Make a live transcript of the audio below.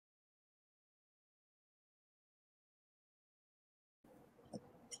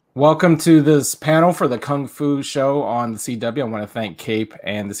Welcome to this panel for the Kung Fu show on the CW. I want to thank Cape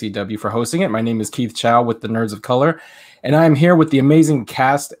and the CW for hosting it. My name is Keith Chow with the Nerds of Color, and I'm here with the amazing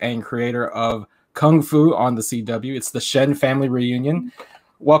cast and creator of Kung Fu on the CW. It's the Shen family reunion.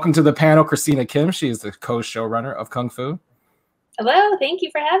 Welcome to the panel, Christina M. She is the co-showrunner of Kung Fu. Hello, thank you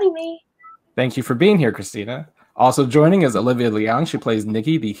for having me. Thank you for being here, Christina. Also joining is Olivia Liang. She plays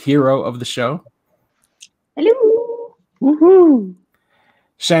Nikki, the hero of the show. Hello. Woohoo!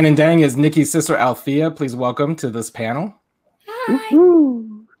 Shannon Dang is Nikki's sister Althea. Please welcome to this panel. Hi.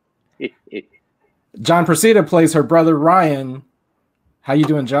 Jon Prasida plays her brother Ryan. How you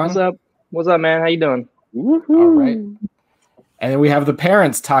doing, John? What's up? What's up, man? How you doing? All right. And then we have the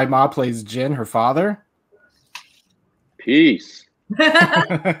parents. Tzi Ma plays Jin, her father. Peace.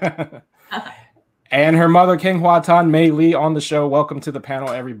 And her mother, Kheng Hua Tan, Mei Li, on the show. Welcome to the panel,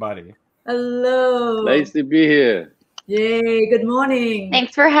 everybody. Hello. Nice to be here. Yay, good morning.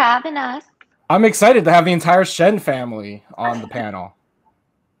 Thanks for having us. I'm excited to have the entire Shen family on the panel.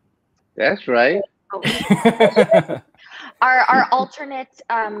 That's right. Our alternate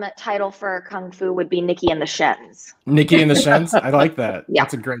title for Kung Fu would be Nikki and the Shens. Nikki and the Shens? I like that. Yeah.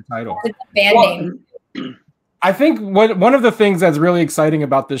 That's a great title. It's a band name. I think one of the things that's really exciting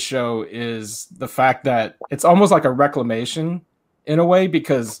about this show is the fact that it's almost like a reclamation in a way,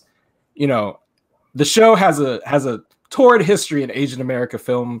 because, you know, the show has a torrid history in Asian America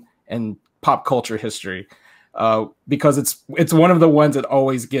film and pop culture history, because it's one of the ones that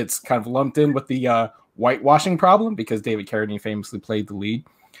always gets kind of lumped in with the whitewashing problem, because David Carradine famously played the lead.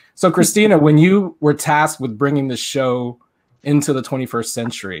 So, Christina, when you were tasked with bringing the show into the 21st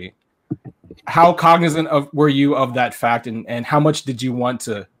century, how cognizant were you of that fact, and how much did you want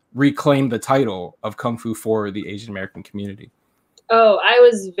to reclaim the title of Kung Fu for the Asian American community? Oh, I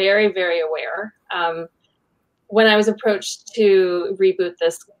was very, very aware. When I was approached to reboot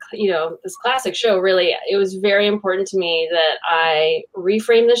this, this classic show, really, it was very important to me that I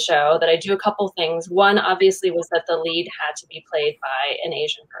reframe the show, that I do a couple things. One, obviously, was that the lead had to be played by an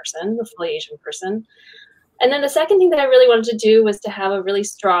Asian person, a fully Asian person. And then the second thing that I really wanted to do was to have a really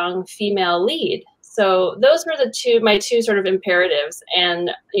strong female lead. So those were my two sort of imperatives.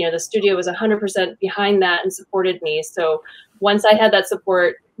 And, the studio was 100% behind that and supported me. So once I had that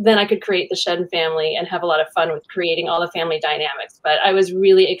support, then I could create the Shen family and have a lot of fun with creating all the family dynamics. But I was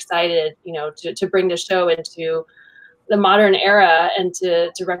really excited, to bring the show into the modern era and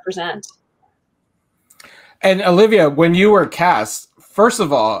to represent. And Olivia, when you were cast, first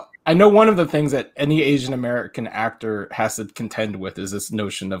of all, I know one of the things that any Asian American actor has to contend with is this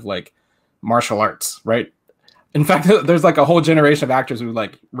notion of like martial arts, right? In fact, there's like a whole generation of actors who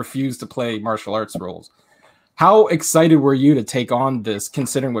like refuse to play martial arts roles. How excited were you to take on this,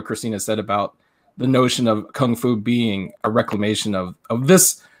 considering what Christina said about the notion of Kung Fu being a reclamation of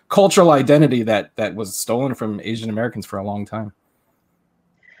this cultural identity that was stolen from Asian Americans for a long time?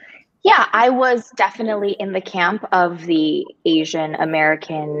 Yeah, I was definitely in the camp of the Asian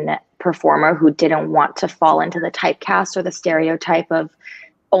American performer who didn't want to fall into the typecast or the stereotype of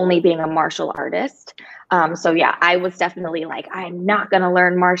only being a martial artist. So yeah, I was definitely like, I'm not going to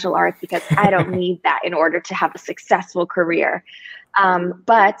learn martial arts because I don't need that in order to have a successful career.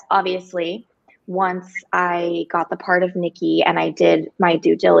 But obviously, once I got the part of Nikki and I did my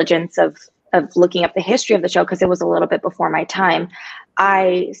due diligence of looking up the history of the show, because it was a little bit before my time,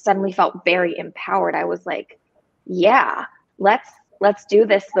 I suddenly felt very empowered. I was like, yeah, let's do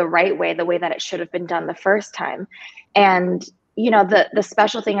this the right way, the way that it should have been done the first time. And the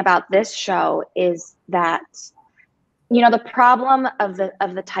special thing about this show is that, the problem of the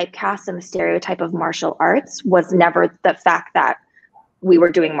typecast and the stereotype of martial arts was never the fact that we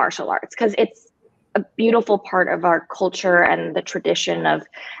were doing martial arts, because it's a beautiful part of our culture and the tradition of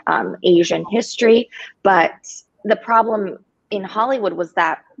Asian history. But the problem in Hollywood was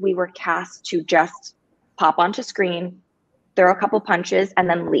that we were cast to just pop onto screen, throw a couple punches, and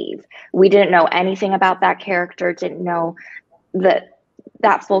then leave. We didn't know anything about that character, didn't know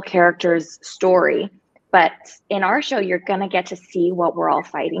that full character's story. But in our show, you're going to get to see what we're all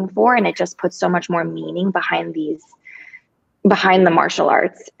fighting for. And it just puts so much more meaning behind the martial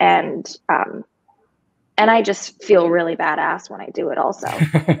arts. And I just feel really badass when I do it also.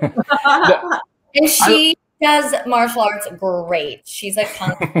 And she does martial arts great. She's a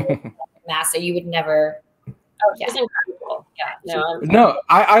kung fu master. You would never. Oh, she's incredible. Yeah. No,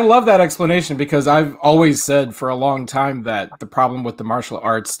 I love that explanation, because I've always said for a long time that the problem with the martial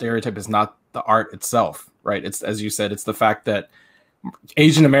arts stereotype is not the art itself, right? It's, as you said, it's the fact that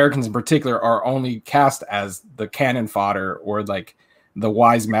Asian Americans in particular are only cast as the cannon fodder or like the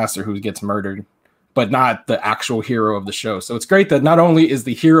wise master who gets murdered but not the actual hero of the show. So it's great that not only is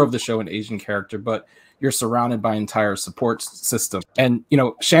the hero of the show an Asian character, but you're surrounded by an entire support system. And, you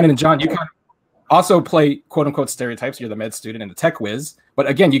know, Shannon and John, you kind of also play quote unquote stereotypes. You're the med student and the tech whiz, but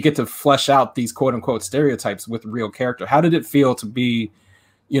again, you get to flesh out these quote unquote stereotypes with real character. How did it feel to be,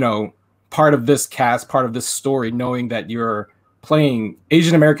 you know, part of this cast, part of this story, knowing that you're playing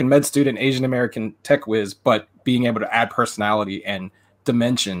Asian American med student, Asian American tech whiz, but being able to add personality and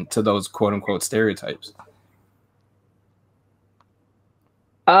dimension to those quote unquote stereotypes?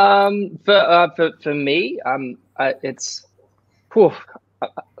 For me, it's, whew,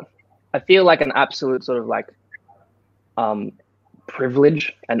 I feel like an absolute sort of like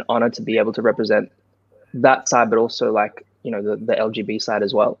privilege and honor to be able to represent that side, but also like, you know, the LGB side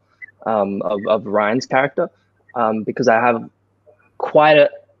as well, of Ryan's character, because I have quite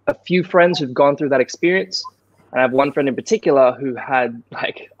a few friends who've gone through that experience. And I have one friend in particular who had,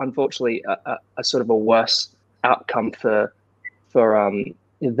 like, unfortunately, a sort of a worse outcome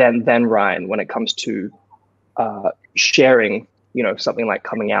than Ryan when it comes to sharing, you know, something like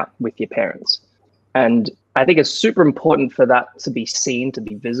coming out with your parents. And I think it's super important for that to be seen, to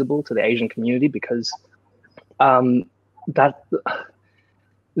be visible to the Asian community, because that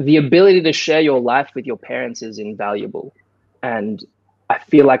the ability to share your life with your parents is invaluable. And I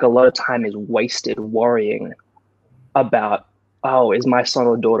feel like a lot of time is wasted worrying about, oh, is my son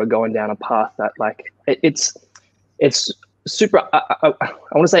or daughter going down a path that, like, it's super, I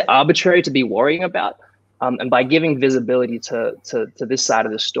want to say arbitrary to be worrying about. And by giving visibility to this side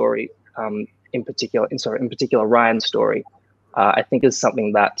of the story, in particular Ryan's story, I think is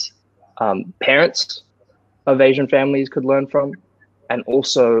something that parents of Asian families could learn from, and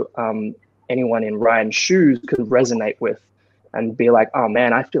also anyone in Ryan's shoes could resonate with and be like, oh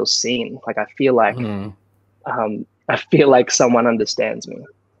man, I feel seen. Like, I feel like I feel like someone understands me.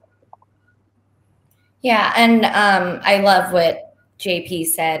 Yeah, and I love what JP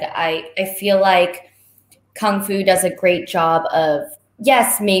said. I feel like Kung Fu does a great job of,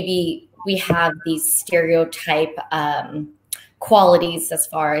 yes, maybe we have these stereotype qualities as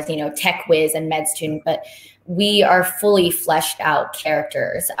far as, you know, tech whiz and med student, but we are fully fleshed out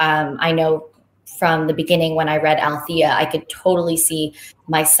characters. I know from the beginning when I read Althea, I could totally see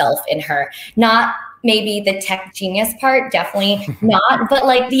myself in her. Not maybe the tech genius part, definitely not, but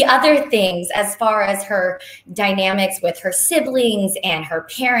like the other things as far as her dynamics with her siblings and her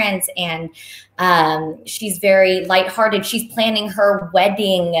parents. And she's very lighthearted. She's planning her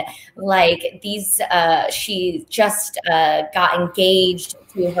wedding. Like these, she just got engaged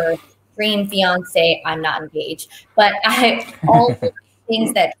to her dream fiance. I'm not engaged, but all the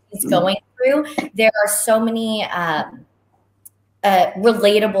things that she's going through, there are so many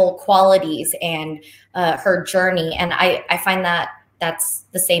relatable qualities and her journey. And I find that that's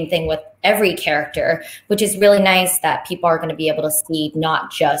the same thing with every character, which is really nice that people are going to be able to see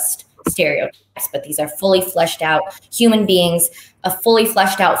not just stereotypes, but these are fully fleshed out human beings, a fully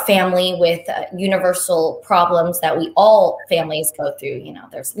fleshed out family with universal problems that we all families go through. You know,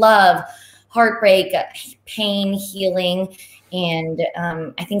 there's love, heartbreak, pain, healing. And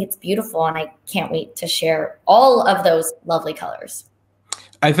I think it's beautiful, and I can't wait to share all of those lovely colors.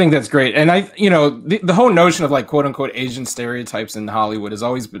 I think that's great. And you know, the whole notion of like quote unquote Asian stereotypes in Hollywood has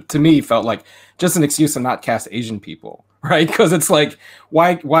always, to me, felt like just an excuse to not cast Asian people, right? Because it's like,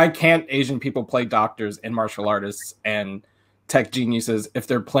 why can't Asian people play doctors and martial artists and tech geniuses if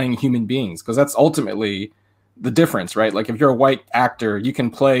they're playing human beings? Because that's ultimately the difference, right? Like if you're a white actor, you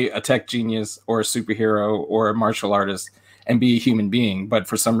can play a tech genius or a superhero or a martial artist and be a human being. But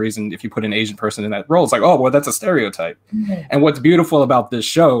for some reason, if you put an Asian person in that role, it's like, oh, well, that's a stereotype. Mm-hmm. And what's beautiful about this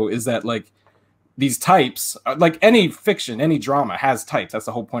show is that like these types, like any fiction, any drama has types. That's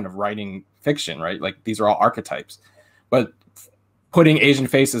the whole point of writing fiction, right? Like these are all archetypes. But putting Asian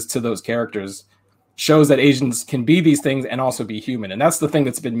faces to those characters shows that Asians can be these things and also be human. And that's the thing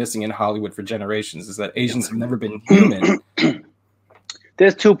that's been missing in Hollywood for generations, is that Asians have never been human.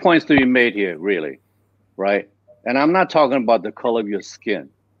 There's 2 points to be made here, really, right? And I'm not talking about the color of your skin,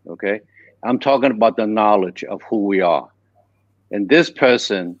 okay? I'm talking about the knowledge of who we are. And this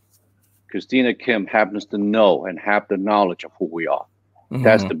person, Christina Kim, happens to know and have the knowledge of who we are. Mm-hmm.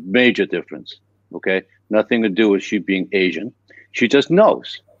 That's the major difference, okay? Nothing to do with she being Asian. She just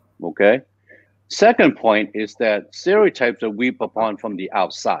knows, okay? Second point is that stereotypes are weeped upon from the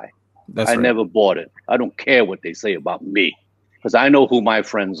outside. I never bought it. I don't care what they say about me, because I know who my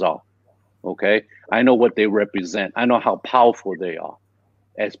friends are. Okay, I know what they represent. I know how powerful they are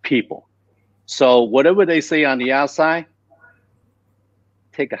as people. So whatever they say on the outside,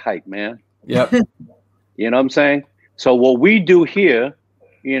 take a hike, man. Yep. You know what I'm saying? So what we do here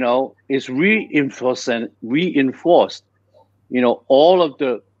is reinforced, all of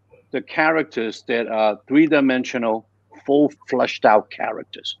the characters that are three-dimensional, full fleshed out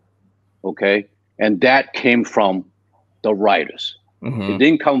characters. Okay. And that came from the writers. It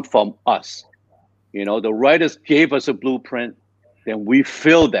didn't come from us. The writers gave us a blueprint, then we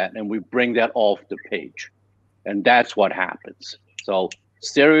fill that and we bring that off the page. And that's what happens. So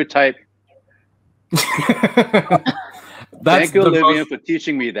stereotype. Thank you, Olivia, for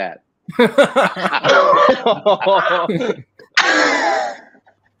teaching me that.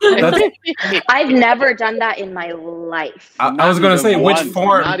 I've never done that in my life. I was going to say, which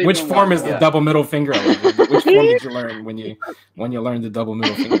form is the double middle finger? Which form did you learn when you learned the double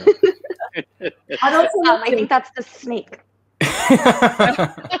middle finger? I think that's the snake.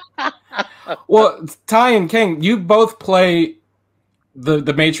 Well, Ty and Kheng, you both play the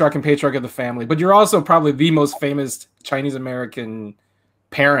matriarch and patriarch of the family, but you're also probably the most famous Chinese American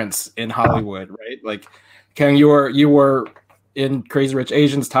parents in Hollywood, right? Like, Kheng, you were in Crazy Rich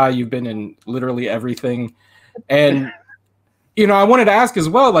Asians. Ty, you've been in literally everything, and I wanted to ask as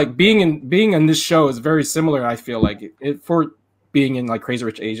well, like being in this show is very similar. I feel like for being in like Crazy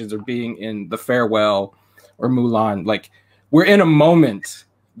Rich Asians or being in The Farewell or Mulan, like we're in a moment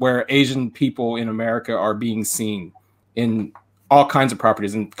where Asian people in America are being seen in all kinds of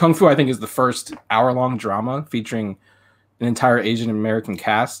properties. And Kung Fu, I think, is the first hour-long drama featuring an entire Asian American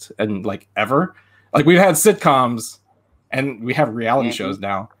cast and like ever. Like we've had sitcoms and we have reality shows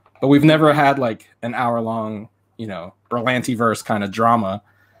now, but we've never had like an hour-long, Berlanti-verse kind of drama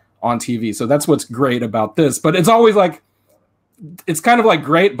on TV. So that's what's great about this. But it's always like, it's kind of like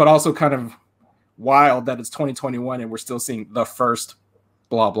great, but also kind of wild that it's 2021 and we're still seeing the first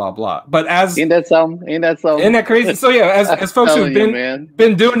blah blah blah. But ain't that crazy? So yeah, as folks who've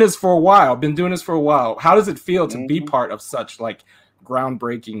been doing this for a while, how does it feel to be part of such like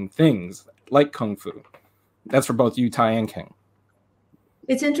groundbreaking things like Kung Fu? That's for both you, Ty and Kheng.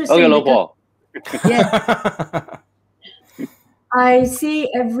 It's interesting. Yes. I see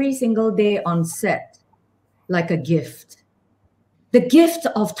every single day on set like a gift. The gift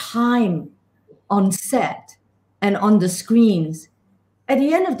of time on set and on the screens. At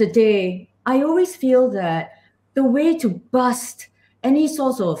the end of the day, I always feel that the way to bust any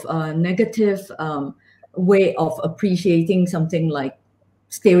sort of negative way of appreciating something like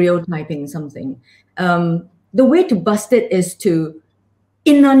stereotyping something, the way to bust it is to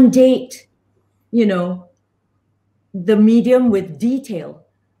inundate, the medium with detail,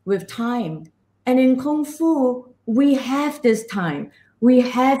 with time. And in Kung Fu, we have this time. We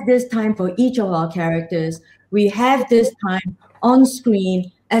have this time for each of our characters. We have this time on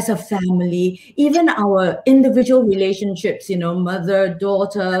screen as a family, even our individual relationships, mother,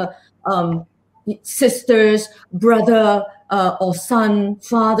 daughter, sisters, brother, or son,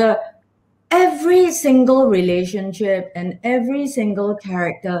 father. Every single relationship and every single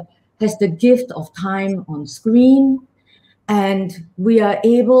character has the gift of time on screen. And we are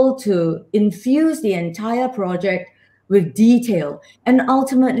able to infuse the entire project with detail. And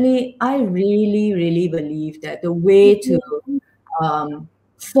ultimately, I really, really believe that the way to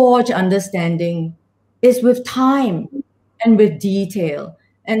forge understanding is with time and with detail.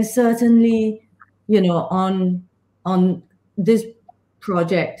 And certainly, on this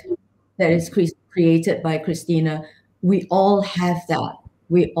project that is created by Christina, we all have that.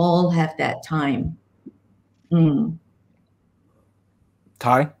 We all have that time.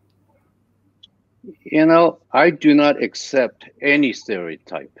 Ty? I do not accept any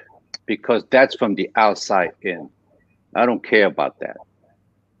stereotype because that's from the outside in. I don't care about that.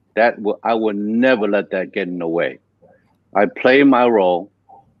 I will never let that get in the way. I play my role.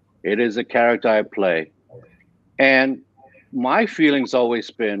 It is a character I play. And my feeling's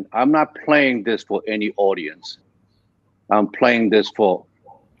always been, I'm not playing this for any audience. I'm playing this for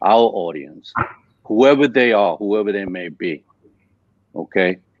our audience, whoever they are, whoever they may be.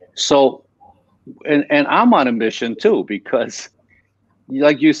 Okay? So, and I'm on a mission too, because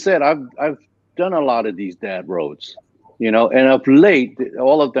like you said, I've done a lot of these dad roads, and of late,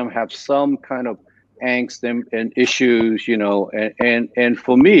 all of them have some kind of angst and issues, and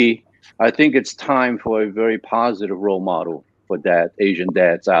for me, I think it's time for a very positive role model for Asian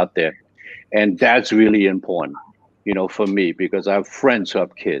dads out there. And that's really important, for me, because I have friends who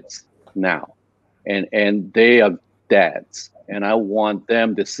have kids now and they are dads. And I want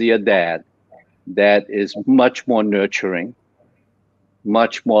them to see a dad that is much more nurturing,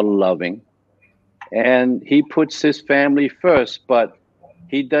 much more loving. And he puts his family first, but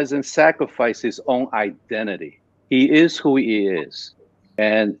he doesn't sacrifice his own identity. He is who he is.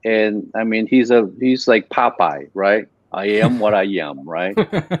 And I mean, he's like Popeye, right? I am what I am, right?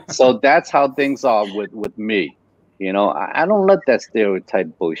 So that's how things are with me. You know, I don't let that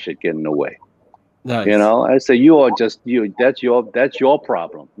stereotype bullshit get in the way. Nice. You know, I say you are just you. That's your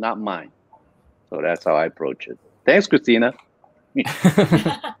problem, not mine. So that's how I approach it. Thanks, Christina.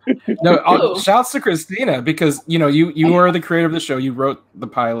 No, shouts to Christina, because you know you were the creator of the show. You wrote the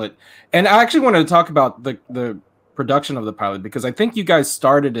pilot, and I actually wanted to talk about the production of the pilot, because I think you guys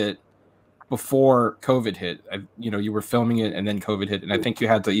started it before COVID hit. You know, you were filming it and then COVID hit, and I think you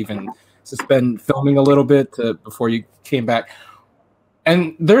had to even suspend filming a little bit before you came back.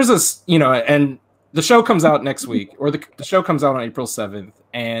 And there's this, you know, and the show comes out next week, or the show comes out on April 7th,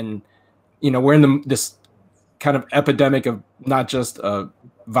 and you know we're in this kind of epidemic of not just a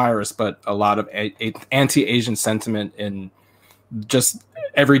virus, but a lot of anti-Asian sentiment in just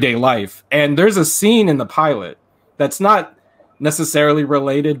everyday life. And there's a scene in the pilot that's not necessarily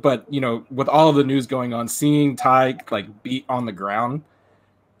related, but you know, with all of the news going on, seeing Ty like beat on the ground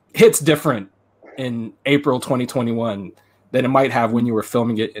hits different in April 2021 than it might have when you were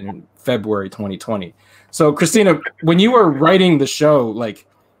filming it in February 2020. So Christina, when you were writing the show, like,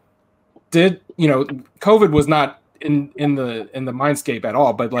 did you know COVID was not in the mindscape at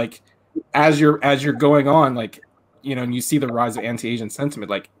all, but like as you're going on, like, you know, and you see the rise of anti-Asian sentiment,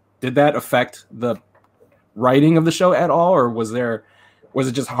 like, did that affect the writing of the show at all, or was it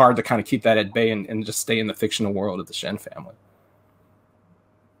just hard to kind of keep that at bay and just stay in the fictional world of the Shen family?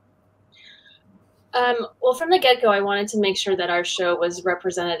 Well, from the get-go, I wanted to make sure that our show was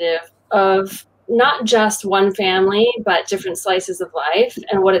representative of not just one family, but different slices of life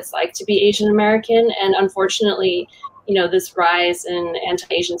and what it's like to be Asian American. And unfortunately, you know, this rise in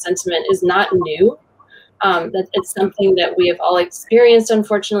anti-Asian sentiment is not new. That it's something that we have all experienced,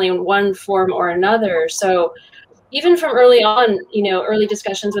 unfortunately, in one form or another. So even from early on, you know, early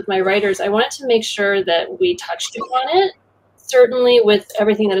discussions with my writers, I wanted to make sure that we touched upon it. Certainly with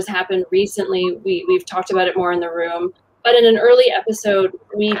everything that has happened recently, we've talked about it more in the room. But in an early episode,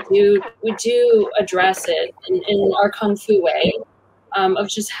 we do address it in our Kung Fu way, of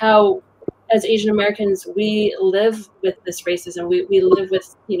just how, as Asian Americans, we live with this racism. We live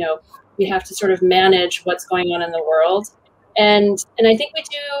with, you know, we have to sort of manage what's going on in the world. And I think we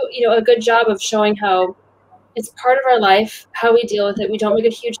do, you know, a good job of showing how it's part of our life, how we deal with it. We don't make a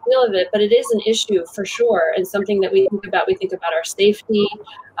huge deal of it, but it is an issue for sure, and something that we think about. We think about our safety.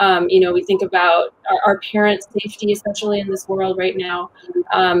 You know, we think about our parents' safety, especially in this world right now.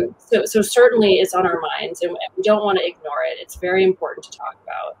 So certainly it's on our minds, and we don't want to ignore it. It's very important to talk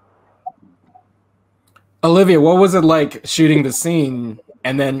about. Olivia, what was it like shooting the scene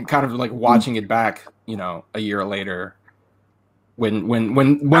and then kind of like watching it back, you know, a year later, when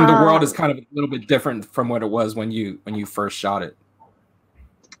the world is kind of a little bit different from what it was when you first shot it?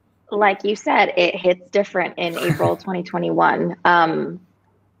 Like you said, it hits different in April 2021,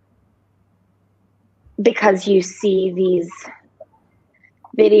 because you see these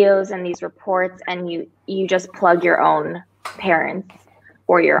videos and these reports, and you just plug your own parents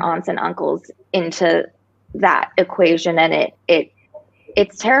or your aunts and uncles into that equation, and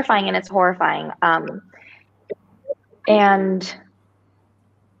it's terrifying and it's horrifying. And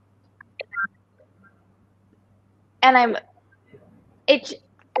it's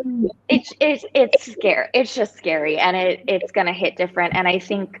scary. It's just scary, and it's gonna hit different. And I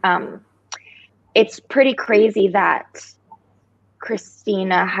think it's pretty crazy that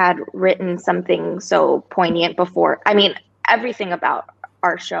Christina had written something so poignant before. I mean, everything about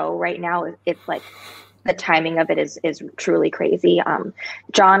our show right now, it's like the timing of it is truly crazy.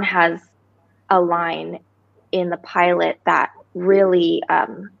 Jon has a line in the pilot that really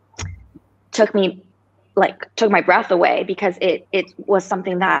took my breath away, because it was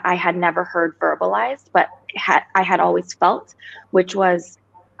something that I had never heard verbalized, but I had always felt, which was,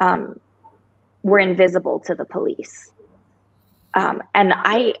 we're invisible to the police. And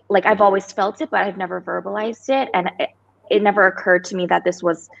I've always felt it, but I've never verbalized it. And it never occurred to me that this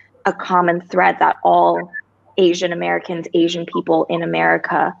was a common thread that all Asian Americans, Asian people in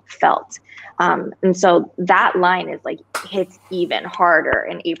America felt. And so that line is like hits even harder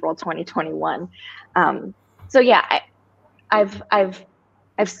in April 2021. So yeah, I've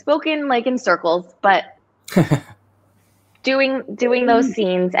spoken like in circles, but doing those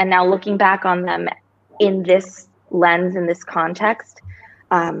scenes and now looking back on them in this lens, in this context,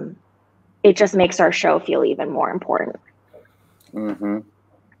 it just makes our show feel even more important. Mm-hmm.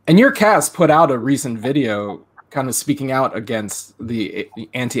 And your cast put out a recent video kind of speaking out against the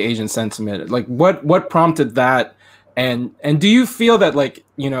anti-Asian sentiment. Like what prompted that? And do you feel that, like,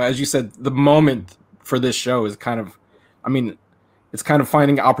 you know, as you said, the moment for this show is kind of, I mean, it's kind of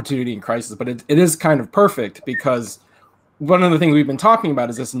finding opportunity in crisis, but it is kind of perfect, because one of the things we've been talking about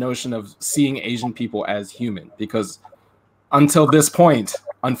is this notion of seeing Asian people as human, because until this point,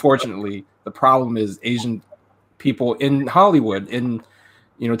 unfortunately, the problem is Asian people in Hollywood, in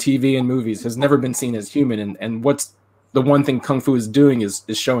TV and movies, has never been seen as human. And what's the one thing Kung Fu is doing is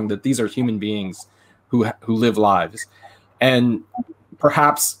showing that these are human beings who live lives. And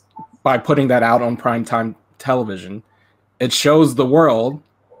perhaps by putting that out on primetime television, it shows the world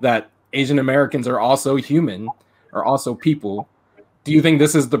that Asian Americans are also human, are also people. Do you think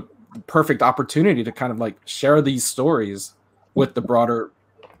this is the perfect opportunity to kind of like share these stories with the broader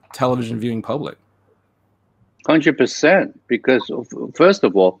television viewing public? 100%, because first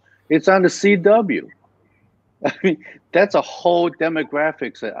of all, it's on the CW. I mean, that's a whole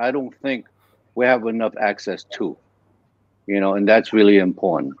demographics that I don't think we have enough access to, and that's really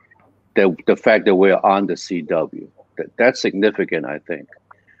important. The fact that we're on the CW, that's significant, I think.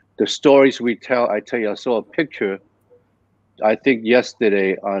 The stories we tell, I tell you, I saw a picture, I think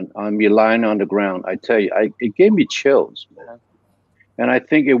yesterday on me lying on the ground. I tell you, it gave me chills, man. And I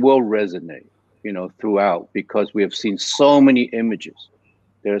think it will resonate, throughout, because we have seen so many images.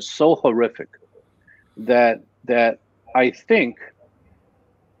 They're so horrific that I think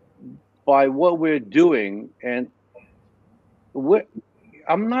by what we're doing, and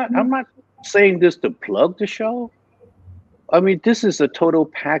I'm not saying this to plug the show. I mean, this is a total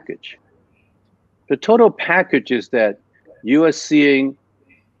package. The total package is that you are seeing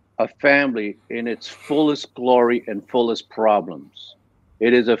a family in its fullest glory and fullest problems.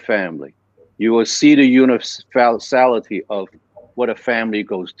 It is a family. You will see the universality of what a family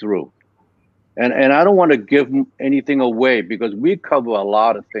goes through. And I don't want to give anything away, because we cover a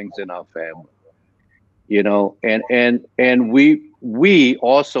lot of things in our family, and we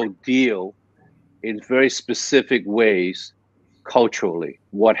also deal in very specific ways culturally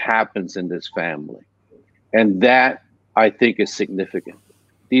what happens in this family. And that, I think, is significant.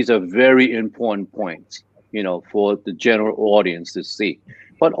 These are very important points, for the general audience to see,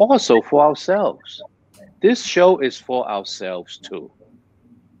 but also for ourselves. This show is for ourselves too.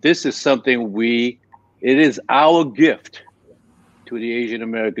 This is something it is our gift to the Asian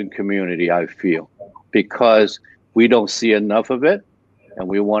American community, I feel, because we don't see enough of it, and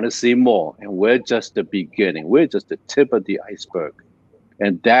we want to see more. And we're just the beginning. We're just the tip of the iceberg.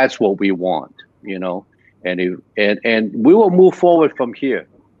 And that's what we want, and we will move forward from here.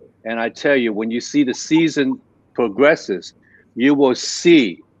 And I tell you, when you see the season progresses, you will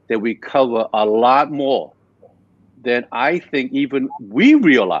see that we cover a lot more than I think even we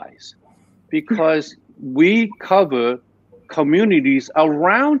realize, because we cover communities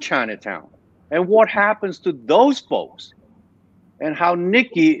around Chinatown and what happens to those folks, and how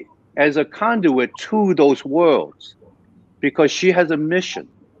Nikki as a conduit to those worlds, because she has a mission.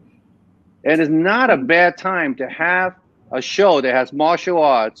 And it's not a bad time to have a show that has martial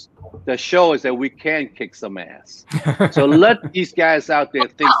arts that shows that we can kick some ass. So let these guys out there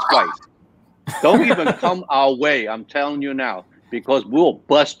think twice. Don't even come our way, I'm telling you now, because we'll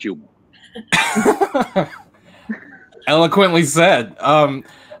bust you. Eloquently said.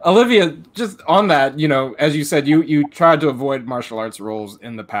 Olivia, just on that, as you said, you tried to avoid martial arts roles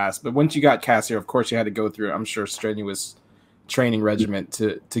in the past, but once you got cast here, of course, you had to go through, I'm sure, strenuous training regiment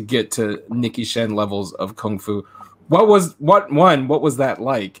to get to Nikki Shen levels of Kung Fu. What was that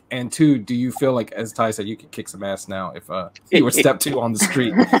like? And two, do you feel like, as Ty said, you could kick some ass now if you were step 2 on the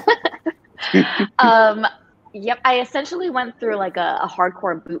street? Yep, I essentially went through like a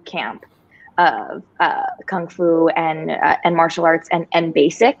hardcore boot camp of Kung Fu and martial arts and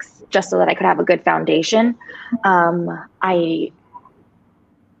basics, just so that I could have a good foundation.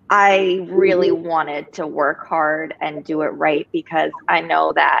 I really wanted to work hard and do it right, because I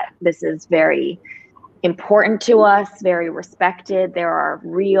know that this is very important to us, very respected. There are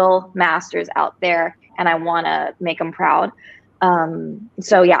real masters out there, and I want to make them proud.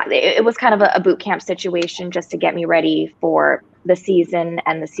 So yeah, it was kind of a boot camp situation just to get me ready for the season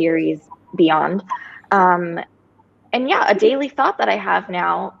and the series beyond. And yeah, a daily thought that I have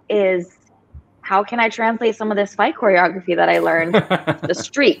now is, how can I translate some of this fight choreography that I learned to the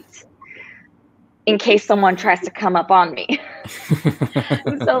streets in case someone tries to come up on me?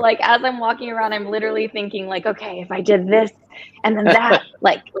 So like, as I'm walking around, I'm literally thinking like, okay, if I did this and then that,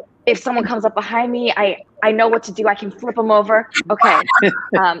 like if someone comes up behind me, I know what to do. I can flip them over. Okay.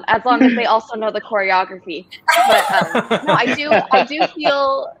 As long as they also know the choreography. But no, I do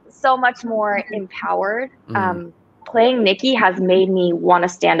feel so much more empowered. Playing Nikki has made me want to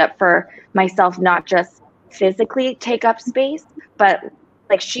stand up for myself, not just physically take up space, but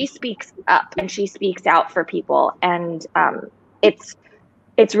like she speaks up and she speaks out for people. And it's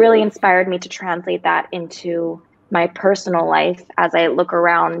really inspired me to translate that into my personal life as I look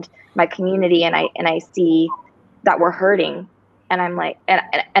around my community and I see that we're hurting, and I'm like, and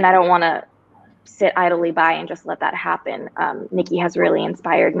I don't want to sit idly by and just let that happen. Nikki has really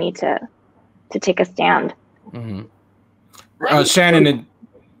inspired me to take a stand. Mm-hmm. Shannon,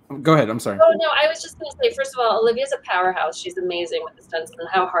 go ahead. I'm sorry. Oh no, I was just going to say, first of all, Olivia's a powerhouse. She's amazing with the stunts and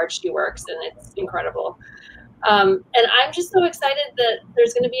how hard she works, and it's incredible. And I'm just so excited that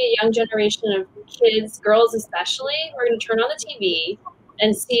there's going to be a young generation of kids, girls especially, who are going to turn on the TV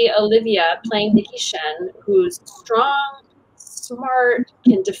and see Olivia playing Nikki Shen, who's strong, smart,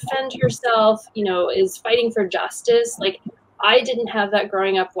 can defend herself, you know, is fighting for justice. Like, I didn't have that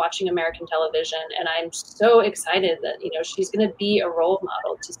growing up watching American television, and I'm so excited that, you know, she's going to be a role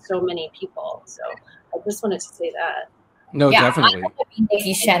model to so many people. So I just wanted to say that. No, yeah, definitely. I want to be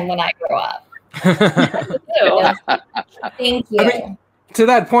Nikki Shen when I grow up. Thank you. I mean, to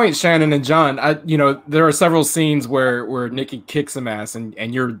that point, Shannon and Jon, you know, there are several scenes where Nikki kicks some ass,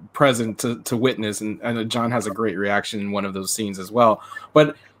 and you're present to witness, and Jon has a great reaction in one of those scenes as well.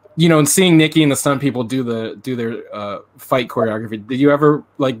 But you know, and seeing Nikki and the stunt people do their fight choreography, did you ever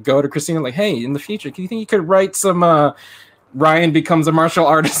like go to Christina like, hey, in the future, do you think you could write some Ryan becomes a martial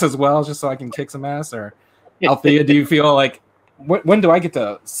artist as well, just so I can kick some ass? Or Althea, do you feel like when do I get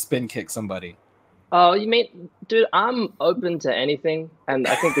to spin kick somebody? Oh, you mean, dude, I'm open to anything, and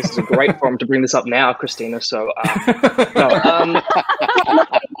I think this is a great forum to bring this up now, Christina. So,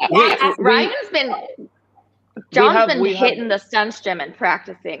 Jon's been hitting the stunts gym and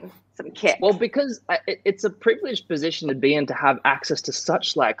practicing some kicks. Well, because it's a privileged position to be in, to have access to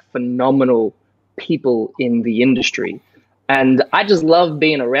such like phenomenal people in the industry. And I just love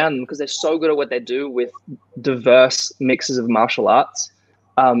being around them because they're so good at what they do with diverse mixes of martial arts.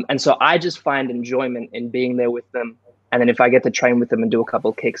 And so I just find enjoyment in being there with them. And then if I get to train with them and do a couple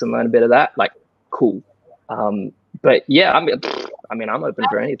of kicks and learn a bit of that, like, cool. But yeah, I mean, I'm open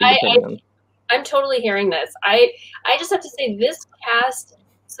for anything. I'm totally hearing this. I just have to say, this cast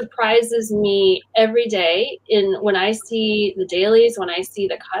surprises me every day when I see the dailies, when I see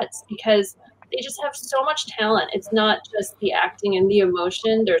the cuts, because they just have so much talent. It's not just the acting and the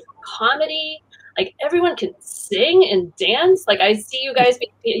emotion. There's comedy. Like, everyone can sing and dance. Like, I see you guys.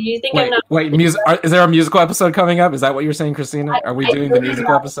 You think I'm not? Wait, is there a musical episode coming up? Is that what you're saying, Christina? Are we doing the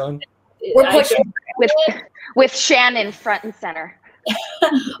musical episode? We're pushing with Shannon front and center.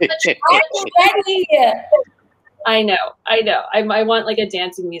 I know. I want like a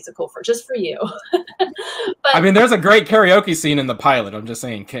dancing musical just for you. But, I mean, there's a great karaoke scene in the pilot. I'm just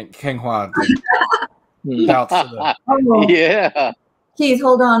saying, Kheng Hua. Yeah. Keith,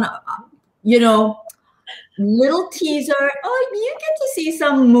 hold on. You know, little teaser. Oh, you get to see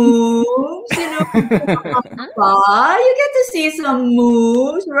some moves. You know, Papa, you get to see some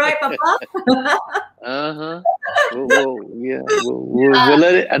moves, right, Papa? We'll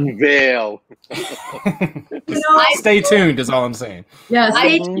let it unveil. You know, stay tuned is all I'm saying. Yeah,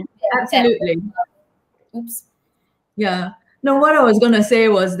 stay tuned. Absolutely. Oops. Yeah. No, what I was going to say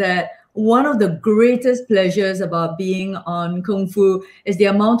was that one of the greatest pleasures about being on Kung Fu is the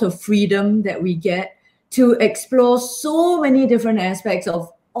amount of freedom that we get to explore so many different aspects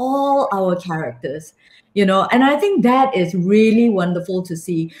of all our characters, you know, and I think that is really wonderful to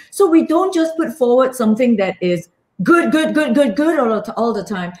see. So we don't just put forward something that is good all the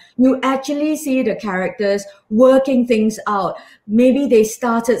time. You actually see the characters working things out. Maybe they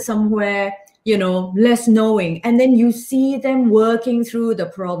started somewhere, you know, less knowing, and then you see them working through the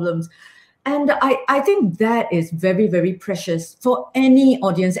problems. And I think that is very, very precious for any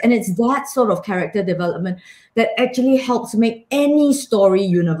audience. And it's that sort of character development that actually helps make any story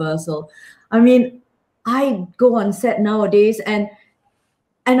universal. I mean, I go on set nowadays, and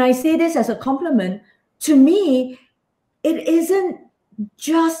I say this as a compliment. To me, it isn't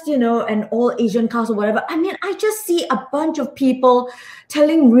just, you know, an all Asian cast or whatever. I mean, I just see a bunch of people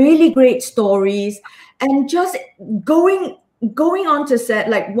telling really great stories and just going on to set,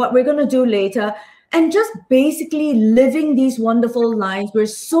 like what we're going to do later, and just basically living these wonderful lines. We're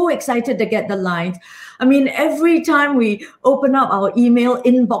so excited to get the lines. I mean, every time we open up our email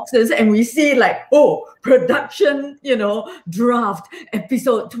inboxes and we see like, oh, production, you know, draft,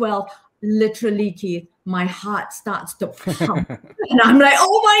 episode 12, literally, Keith, my heart starts to pump. And I'm like,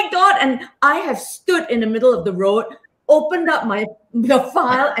 oh my God. And I have stood in the middle of the road, opened up the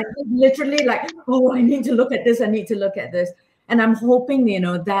file, and literally like, oh, I need to look at this. I need to look at this. And I'm hoping, you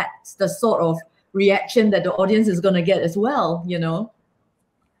know, that's the sort of reaction that the audience is going to get as well, you know.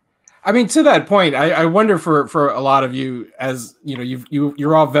 I mean, to that point, I wonder for a lot of you, as you know,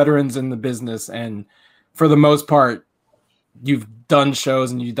 you're all veterans in the business, and for the most part, you've done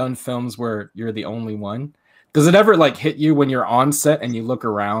shows and you've done films where you're the only one. Does it ever like hit you when you're on set and you look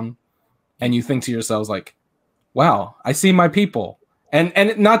around and you think to yourselves like, wow, I see my people? And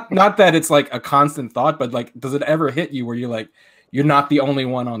not that it's like a constant thought, but like, does it ever hit you where you're like, you're not the only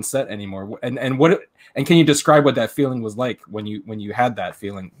one on set anymore? And can you describe what that feeling was like when you had that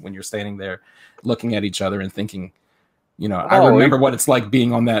feeling, when you're standing there looking at each other and thinking, you know, I remember what it's like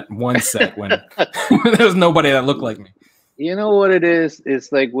being on that one set when there was nobody that looked like me. You know what it is?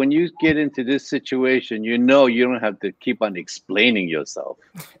 It's like when you get into this situation, you know, you don't have to keep on explaining yourself.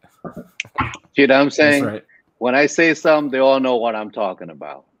 You know what I'm saying? That's right. When I say something, they all know what I'm talking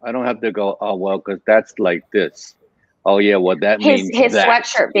about. I don't have to go, oh, well, because that's like this. Oh, yeah, well, that means his that.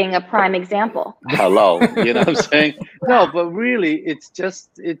 sweatshirt being a prime example. Hello. You know what I'm saying? No, but really, it's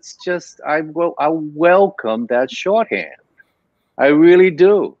just I welcome that shorthand. I really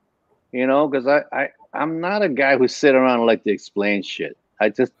do. You know, because I'm not a guy who sit around and like to explain shit. I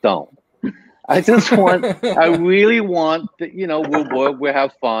just don't. I just want, I really want that, you know, we'll work, we'll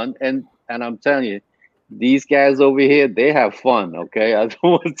have fun. And I'm telling you, these guys over here, they have fun, okay? I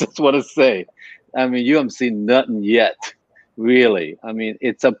just want to say, I mean, you haven't seen nothing yet, really. I mean,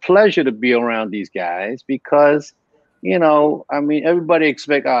 it's a pleasure to be around these guys because, you know, I mean, everybody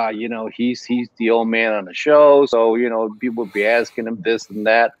expect, you know, he's the old man on the show, so, you know, people be asking him this and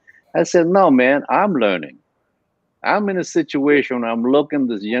that. I said, no, man, I'm learning. I'm in a situation where I'm looking at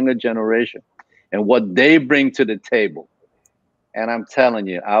this younger generation and what they bring to the table. And I'm telling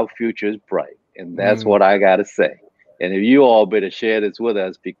you, our future is bright. And that's what I got to say. And if you all better share this with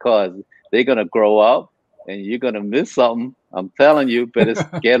us because they're going to grow up and you're going to miss something. I'm telling you, better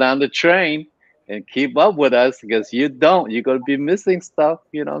get on the train and keep up with us because you don't. You're going to be missing stuff.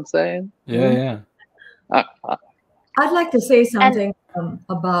 You know what I'm saying? Yeah. I'd like to say something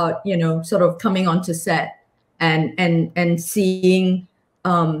about, you know, sort of coming onto set and seeing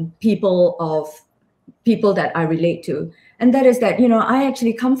people that I relate to. And that is that, you know, I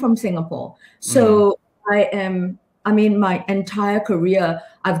actually come from Singapore. So I mean, my entire career,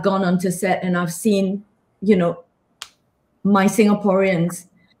 I've gone onto set and I've seen, you know, my Singaporeans,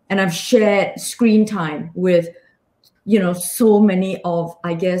 and I've shared screen time with, you know, so many of,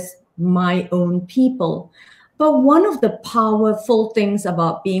 I guess, my own people. But one of the powerful things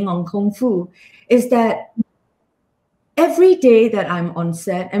about being on Kung Fu is that every day that I'm on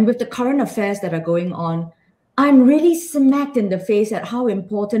set and with the current affairs that are going on, I'm really smacked in the face at how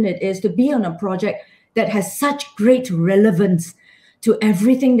important it is to be on a project that has such great relevance to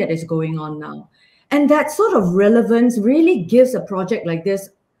everything that is going on now. And that sort of relevance really gives a project like this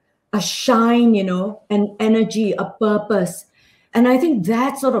a shine, you know, an energy, a purpose. And I think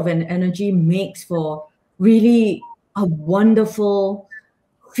that sort of an energy makes for really a wonderful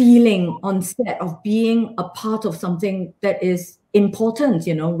feeling on set of being a part of something that is important,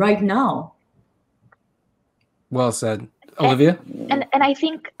 you know, right now. Well said. Olivia? And I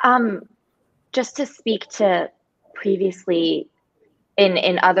think just to speak to previously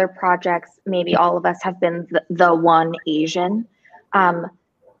in other projects, maybe all of us have been the one Asian.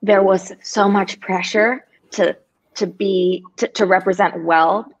 There was so much pressure to represent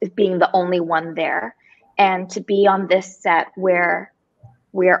well, being the only one there, and to be on this set where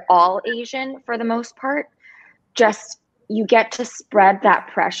we're all Asian for the most part. Just you get to spread that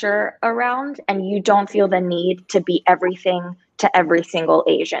pressure around, and you don't feel the need to be everything to every single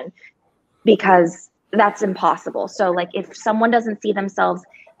Asian, because that's impossible. So like if someone doesn't see themselves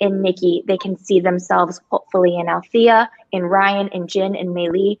in Nikki, they can see themselves hopefully in Althea, in Ryan, in Jin, in Mei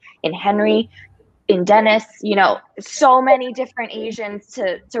Li, in Henry, in Dennis, you know, so many different Asians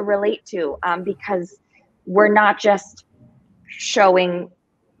to relate to, because we're not just showing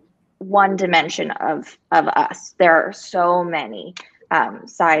one dimension of us. There are so many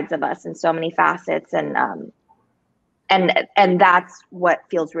sides of us and so many facets, and that's what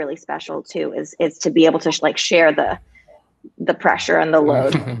feels really special too, is to be able to like share the pressure and the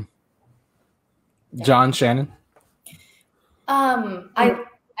load. Jon, Shannon? I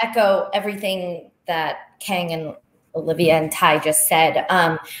echo everything that Kheng and Olivia and Ty just said.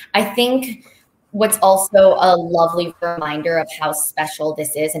 I think what's also a lovely reminder of how special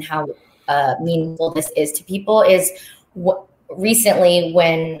this is and how meaningful this is to people is recently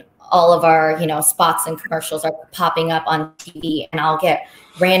when all of our, you know, spots and commercials are popping up on TV, and I'll get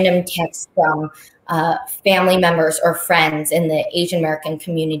random texts from family members or friends in the Asian American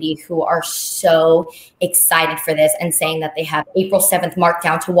community who are so excited for this and saying that they have April 7th marked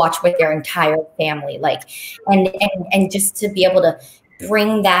down to watch with their entire family. Like, and just to be able to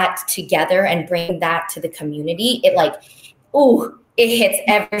bring that together and bring that to the community, it like, ooh, it hits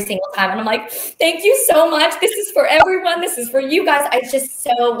every single time. And I'm like, thank you so much. This is for everyone. This is for you guys. I just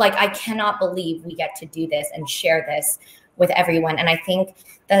so like, I cannot believe we get to do this and share this with everyone. And I think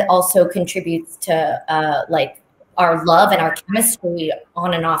that also contributes to like our love and our chemistry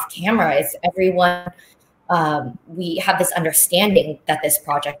on and off camera. Is everyone, we have this understanding that this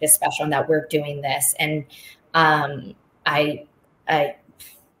project is special and that we're doing this. And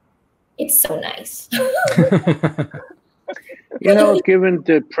it's so nice. You know, given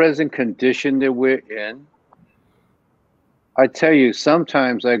the present condition that we're in, I tell you,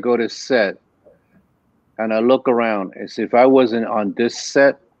 sometimes I go to set and I look around as if I wasn't on this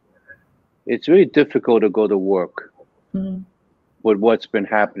set. It's really difficult to go to work with what's been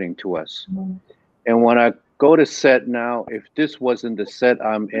happening to us. And when I go to set now, if this wasn't the set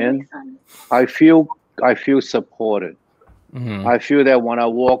I'm in, I feel supported. I feel that when I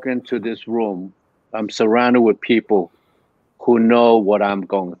walk into this room, I'm surrounded with people who know what I'm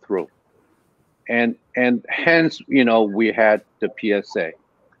going through. And hence, you know, we had the PSA.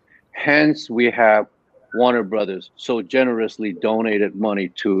 Hence, we have Warner Brothers so generously donated money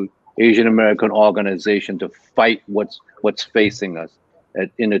to Asian American organization to fight what's facing us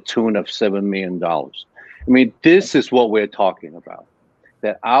in the tune of $7 million. I mean, this is what we're talking about.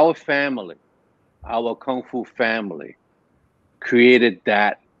 That our family, our Kung Fu family, created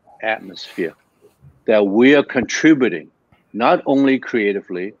that atmosphere. That we are contributing, not only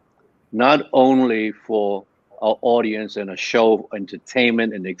creatively, not only for our audience and a show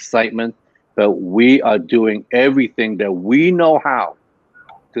entertainment and excitement, but we are doing everything that we know how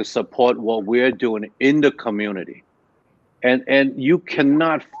to support what we're doing in the community. And you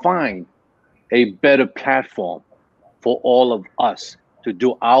cannot find a better platform for all of us to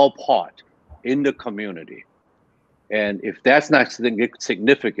do our part in the community. And if that's not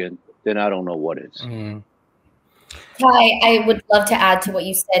significant, then I don't know what is. Ty, I would love to add to what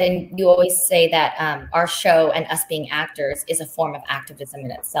you said, and you always say that our show and us being actors is a form of activism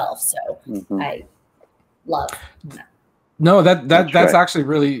in itself. So I love that. No, that's right. Actually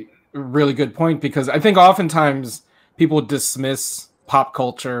really good point, because I think oftentimes people dismiss pop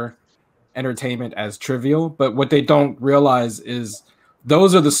culture entertainment as trivial, but what they don't realize is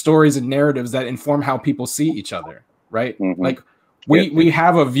those are the stories and narratives that inform how people see each other, right? Like we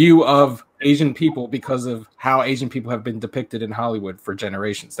have a view of Asian people because of how Asian people have been depicted in Hollywood for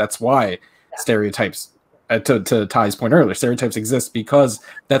generations. That's why stereotypes, to Ty's point earlier, stereotypes exist because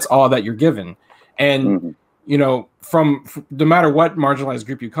that's all that you're given. And you know, from no matter what marginalized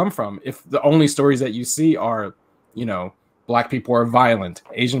group you come from, if the only stories that you see are, you know, Black people are violent,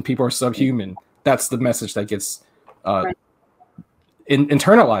 Asian people are subhuman, that's the message that gets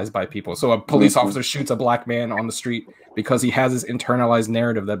internalized by people. So a police officer shoots a Black man on the street because he has this internalized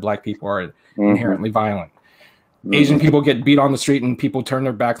narrative that Black people are inherently violent. Asian people get beat on the street and people turn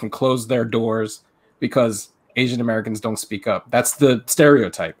their backs and close their doors because Asian Americans don't speak up. That's the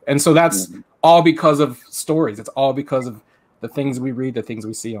stereotype. And so that's all because of stories. It's all because of the things we read, the things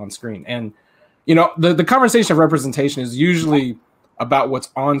we see on screen. And, you know, the conversation of representation is usually about what's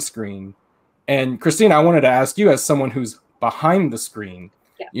on screen. And Christina, I wanted to ask you, as someone who's behind the screen,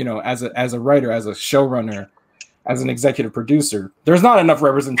 you know, as a writer, as a showrunner, as an executive producer, there's not enough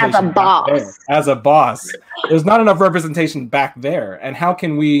representation as a boss. Back there. As a boss, there's not enough representation back there. And how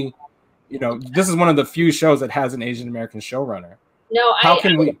can we, you know, this is one of the few shows that has an Asian American showrunner. No, how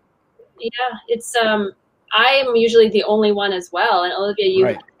can we? Yeah, it's I am usually the only one as well. And Olivia, you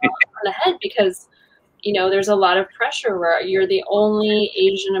hit on the head, because, you know, there's a lot of pressure where you're the only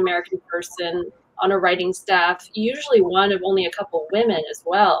Asian American person on a writing staff, usually one of only a couple women as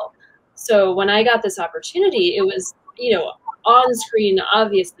well. So when I got this opportunity, it was, you know, on screen,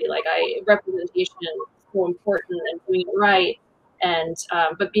 obviously, like representation is so important and doing it right. And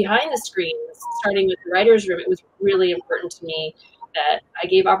but behind the scenes, starting with the writer's room, it was really important to me that I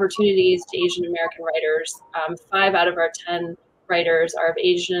gave opportunities to Asian American writers. 5 out of our 10 writers are of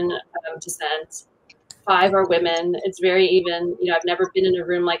Asian descent. 5 are women. It's very even. You know, I've never been in a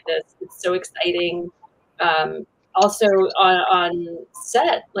room like this. It's so exciting. Also on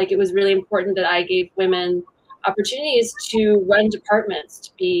set, like, it was really important that I gave women opportunities to run departments,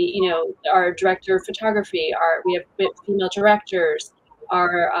 to be, you know, our director of photography, we have female directors,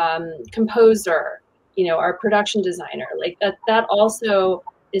 our composer, you know, our production designer. Like that also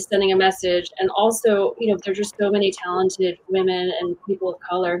is sending a message. And also, you know, there's just so many talented women and people of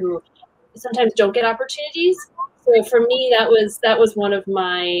color who sometimes don't get opportunities. So for me, that was one of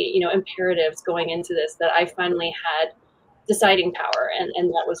my, you know, imperatives going into this, that I finally had deciding power, and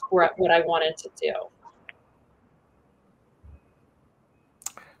that was what I wanted to do.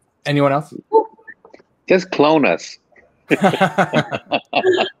 Anyone else? Just clone us.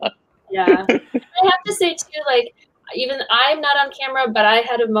 Yeah. I have to say too, like, even I'm not on camera, but I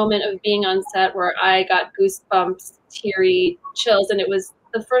had a moment of being on set where I got goosebumps, teary chills, and it was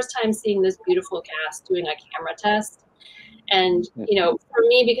the first time seeing this beautiful cast doing a camera test. And, you know, for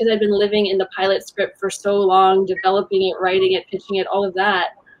me, because I've been living in the pilot script for so long, developing it, writing it, pitching it, all of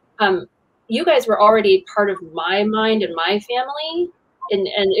that, you guys were already part of my mind and my family. And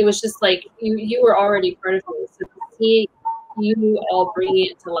it was just like, you were already part of me. So to see you all bringing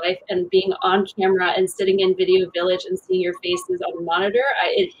it to life and being on camera and sitting in Video Village and seeing your faces on the monitor,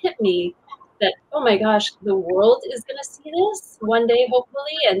 it hit me that, oh my gosh, the world is going to see this one day,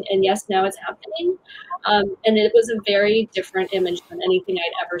 hopefully. And yes, now it's happening. And it was a very different image than anything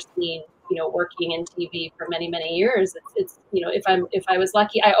I'd ever seen, you know, working in TV for many, many years. It's you know, if I was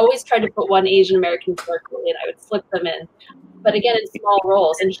lucky, I always tried to put one Asian American character in, I would flip them in. But again, in small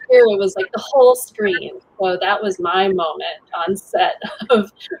roles. And here it was like the whole screen. So that was my moment on set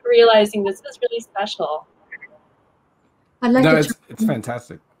of realizing this was really special. It's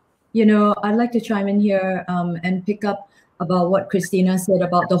fantastic. You know, I'd like to chime in here and pick up about what Christina said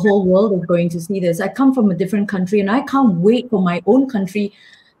about the whole world is going to see this. I come from a different country, and I can't wait for my own country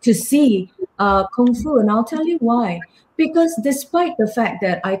to see Kung Fu. And I'll tell you why. Because despite the fact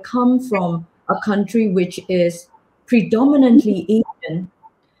that I come from a country which is predominantly Asian,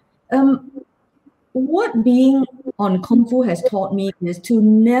 what being on Kung Fu has taught me is to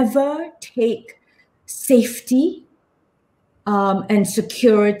never take safety and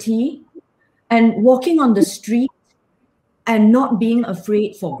security and walking on the street and not being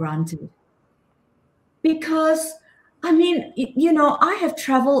afraid for granted. Because, I mean, you know, I have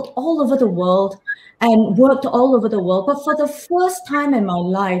traveled all over the world and worked all over the world, but for the first time in my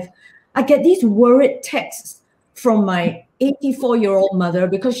life, I get these worried texts from my 84-year-old mother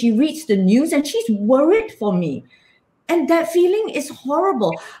because she reads the news and she's worried for me. And that feeling is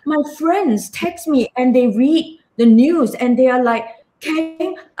horrible. My friends text me and they read the news and they are like,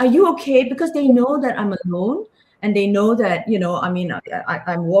 Kheng, are you okay? Because they know that I'm alone and they know that, you know, I mean,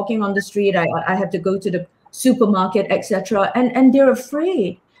 I'm walking on the street, I have to go to the supermarket, etc. And they're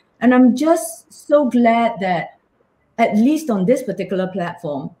afraid. And I'm just so glad that, at least on this particular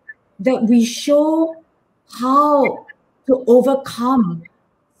platform, that we show how to overcome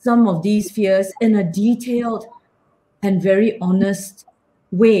some of these fears in a detailed and very honest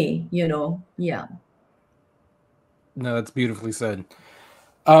way, you know. Yeah. No, that's beautifully said.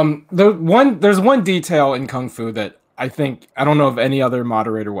 There's one detail in Kung Fu that I don't know if any other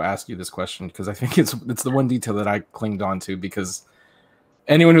moderator will ask you this question, because I think it's the one detail that I clinged on to, because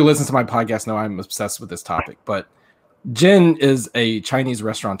anyone who listens to my podcast know I'm obsessed with this topic. But Jin is a Chinese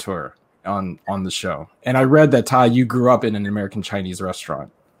restaurateur on the show, and I read that, Ty, you grew up in an American Chinese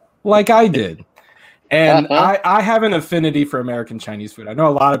restaurant, like I did. And I have an affinity for American Chinese food. I know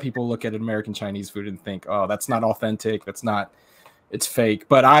a lot of people look at American Chinese food and think, oh, that's not authentic. It's fake.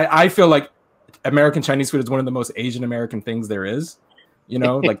 But I feel like American Chinese food is one of the most Asian American things there is, you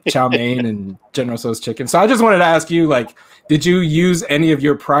know, like chow mein and General Tso's chicken. So I just wanted to ask you, like, did you use any of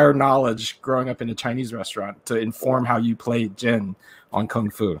your prior knowledge growing up in a Chinese restaurant to inform how you played Jin on Kung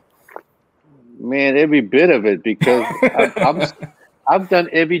Fu? Man, every bit of it, because I've done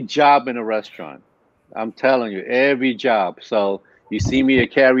every job in a restaurant. I'm telling you, every job. So you see me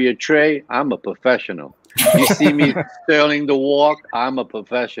carry a tray, I'm a professional. You see me sterling the walk, I'm a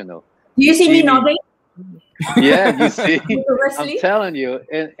professional. Do you see me nodding? Yeah, you see. I'm telling you.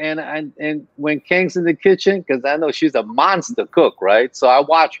 And when Kheng's in the kitchen, because I know she's a monster cook, right? So I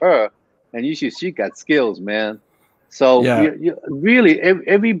watch her, and she got skills, man. So you really,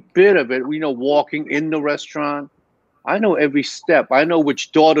 every bit of it, you know, walking in the restaurant, I know every step. I know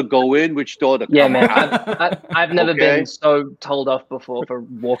which door to go in, which door to come out. Man, I've never been so told off before for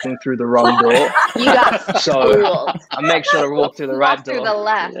walking through the wrong door. You got so I make sure to walk through the right door. Through the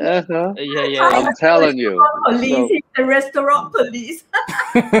left. Yeah. I'm telling you. Police, the restaurant police.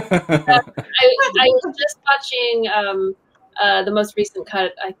 I was just watching the most recent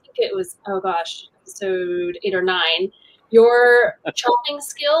cut. I think it was, oh gosh, episode 8 or 9. Your chopping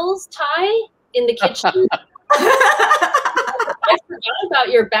skills, Ty, in the kitchen. I forgot about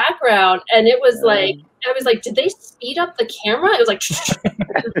your background, and it was like, I was like, did they speed up the camera? It was like,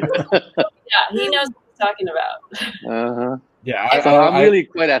 yeah, he knows what he's talking about. Yeah, I'm really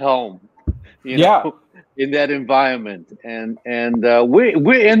quite at home, you know, in that environment, and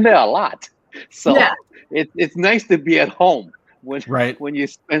we're in there a lot, so it's nice to be at home when you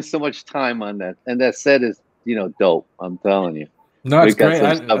spend so much time on that, and that set is, you know, dope. I'm telling you. No, it's great.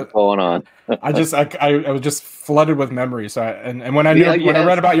 Some stuff going on. I was just flooded with memories. So and when I I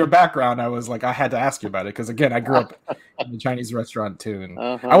read about your background, I was like, I had to ask you about it because again, I grew up in a Chinese restaurant too, and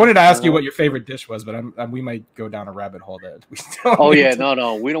I wanted to ask you what your favorite dish was, but we might go down a rabbit hole that we don't. Oh yeah,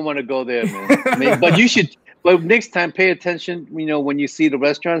 no, we don't want to go there, man. But you should. But next time, pay attention. You know, when you see the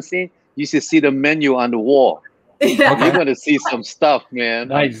restaurant scene, you should see the menu on the wall. Yeah. You're gonna see some stuff, man.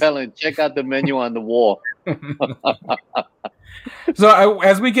 Nice. I'm telling you, check out the menu on the wall. So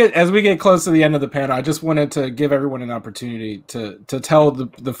as we get close to the end of the panel, I just wanted to give everyone an opportunity to tell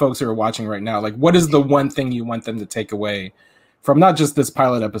the folks who are watching right now, like, what is the one thing you want them to take away from not just this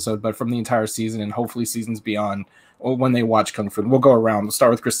pilot episode, but from the entire season and hopefully seasons beyond, or when they watch Kung Fu. And we'll go around. We'll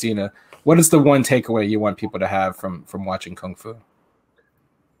start with Christina. What is the one takeaway you want people to have from watching Kung Fu?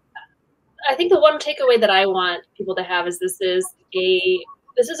 I think the one takeaway that I want people to have is this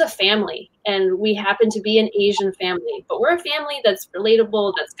is a family, and we happen to be an Asian family, but we're a family that's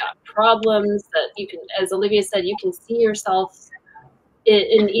relatable, that's got problems, that you can, as Olivia said, you can see yourself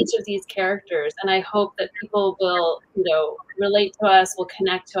in each of these characters. And I hope that people will, relate to us, will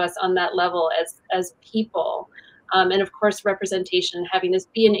connect to us on that level as people. And of course, representation, having this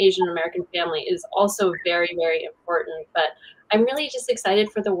be an Asian American family is also very, very important. But I'm really just excited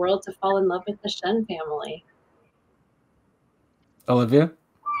for the world to fall in love with the Shen family. Olivia?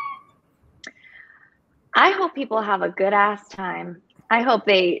 I hope people have a good ass time. I hope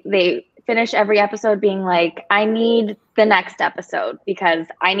they finish every episode being like, I need the next episode because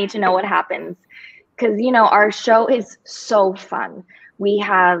I need to know what happens. Because, our show is so fun. We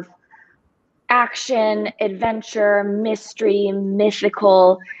have action, adventure, mystery,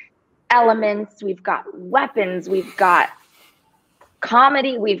 mythical elements. We've got weapons. We've got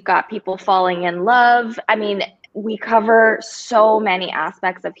comedy. We've got people falling in love. I mean, we cover so many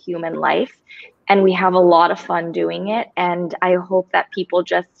aspects of human life. And we have a lot of fun doing it. And I hope that people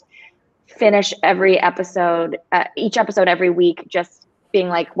just finish every episode, each episode every week, just being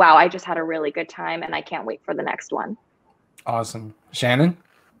like, wow, I just had a really good time and I can't wait for the next one. Awesome. Shannon?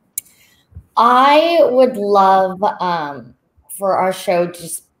 I would love for our show to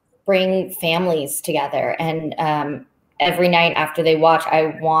just bring families together. And every night after they watch,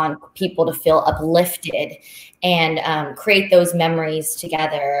 I want people to feel uplifted and create those memories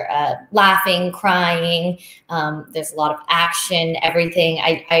together, laughing, crying. There's a lot of action, everything.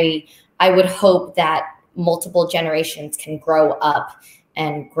 I would hope that multiple generations can grow up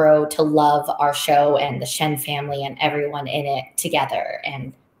and grow to love our show and the Shen family and everyone in it together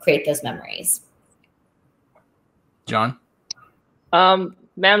and create those memories. John? Man,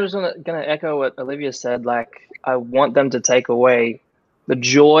 I'm just gonna echo what Olivia said. Like, I want them to take away the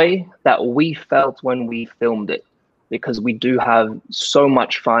joy that we felt when we filmed it, because we do have so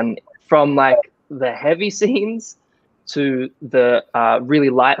much fun, from like the heavy scenes to the really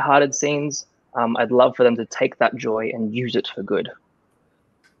lighthearted scenes. I'd love for them to take that joy and use it for good.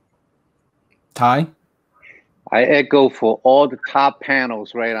 Ty? I echo for all the top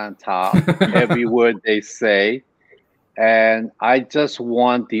panels right on top, every word they say. And I just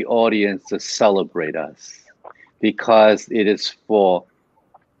want the audience to celebrate us, because it is for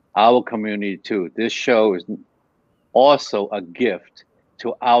our community too. This show is also a gift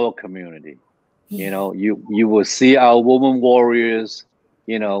to our community. You will see our woman warriors,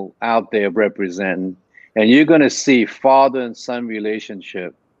 out there representing, and you're going to see father and son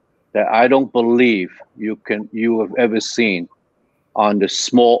relationship that I don't believe you have ever seen on the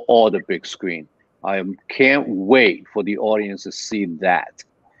small or the big screen. I can't wait for the audience to see that.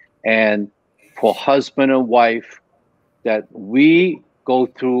 And for husband and wife, that we go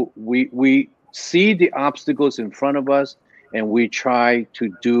through, we see the obstacles in front of us and we try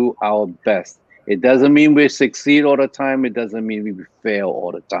to do our best. It doesn't mean we succeed all the time. It doesn't mean we fail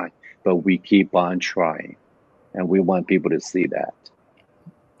all the time, but we keep on trying. And we want people to see that.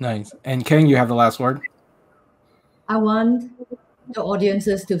 Nice. And Kheng, you have the last word. I want the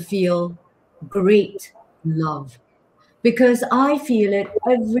audiences to feel great love, because I feel it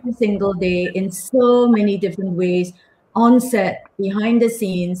every single day in so many different ways, on set, behind the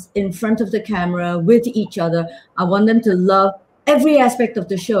scenes, in front of the camera, with each other. I want them to love every aspect of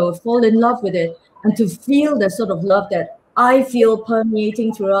the show, fall in love with it, and to feel the sort of love that I feel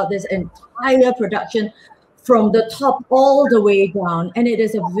permeating throughout this entire production, from the top all the way down. And it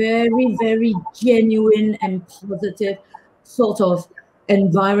is a very, very genuine and positive sort of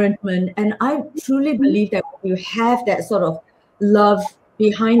environment. And I truly believe that when you have that sort of love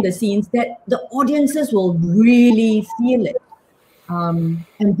behind the scenes, that the audiences will really feel it.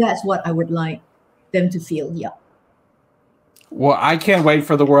 And that's what I would like them to feel. Yeah. Well, I can't wait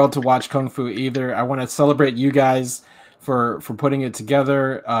for the world to watch Kung Fu either. I want to celebrate you guys for putting it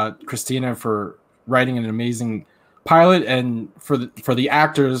together, Christina for writing an amazing pilot, and for the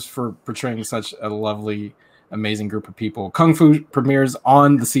actors for portraying such a lovely, amazing group of people. Kung Fu premieres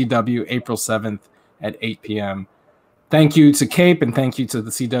on the CW April 7th at 8 p.m. Thank you to Cape, and thank you to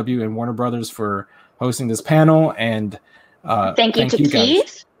the CW and Warner Brothers for hosting this panel. And thank you to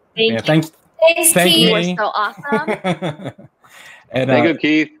Keith. Thank Keith. me. You were so awesome. And thank you,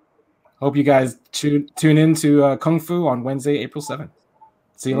 Keith. Hope you guys tune into Kung Fu on Wednesday, April 7th.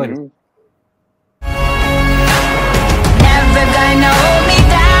 See you later.